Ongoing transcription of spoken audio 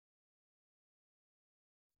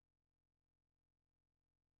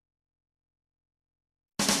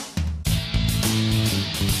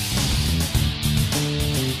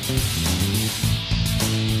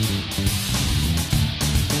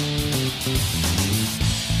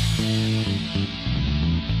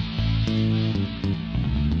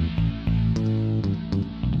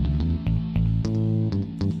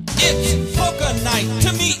poker night.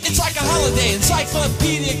 To me, it's like a holiday.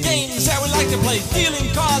 Encyclopedia games that we like to play.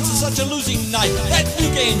 Dealing cards is such a losing night. That new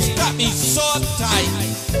game's got me so uptight.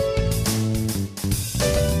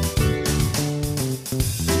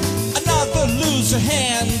 Another loser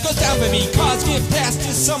hand goes down for me. Cards get passed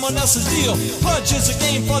to someone else's deal. Pudge is a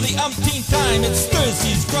game for the umpteenth time. It's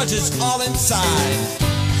Thursday's grudges all inside.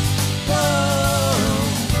 Whoa,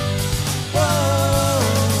 whoa.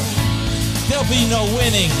 There'll be no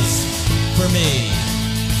winnings for me.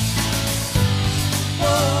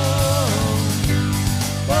 Whoa,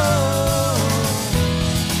 whoa.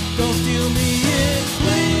 Don't deal me in,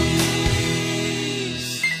 please.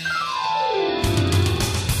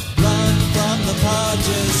 Run from the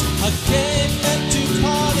Pudges, a game meant to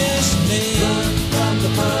punish me. Run from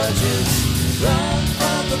the Pudges, run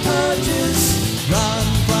from the Pudges, run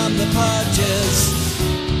from the Pudges.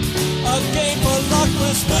 A game for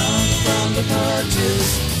luckless me. Run from the Pudges,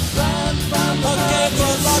 run from the Pudges. A game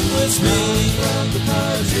for luckless me. Run from the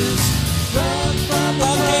Pudges, run from the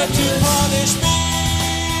Pudges. A game to punish me.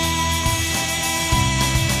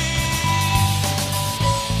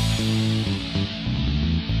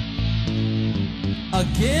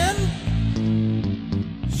 Again?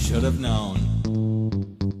 Should have known.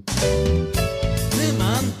 Hey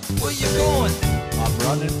man, where you going? I'm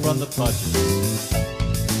running from the Pudges.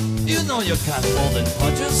 You know you can't fold in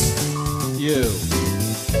Pudges. You.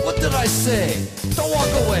 What did I say? Don't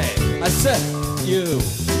walk away. I said you.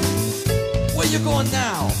 Where you going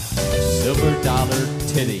now? Silver dollar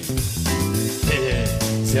titty.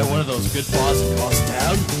 Is that one of those good bars across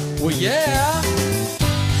town? Well, yeah.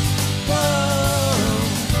 Whoa,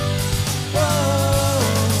 whoa.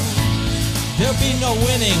 There'll be no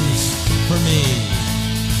winnings for me.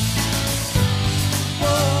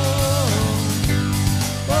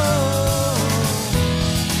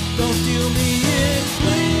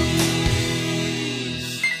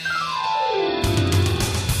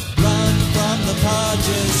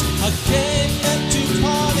 Pudges, a game meant to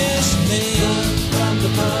punish me. Run from the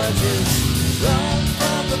Pudges, run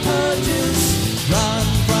from the Pudges, run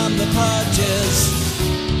from the Pudges.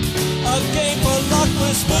 A game for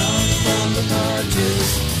luckless me. Run from the Pudges,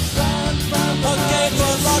 run from the Pudges. A game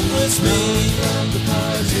for luckless me. Run from the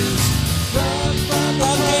Pudges, run from the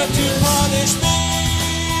Pudges. A game to punish me.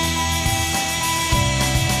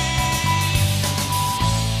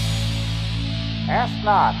 Ask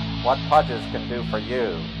not what Pudges can do for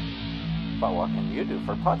you, but what can you do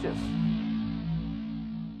for Pudges?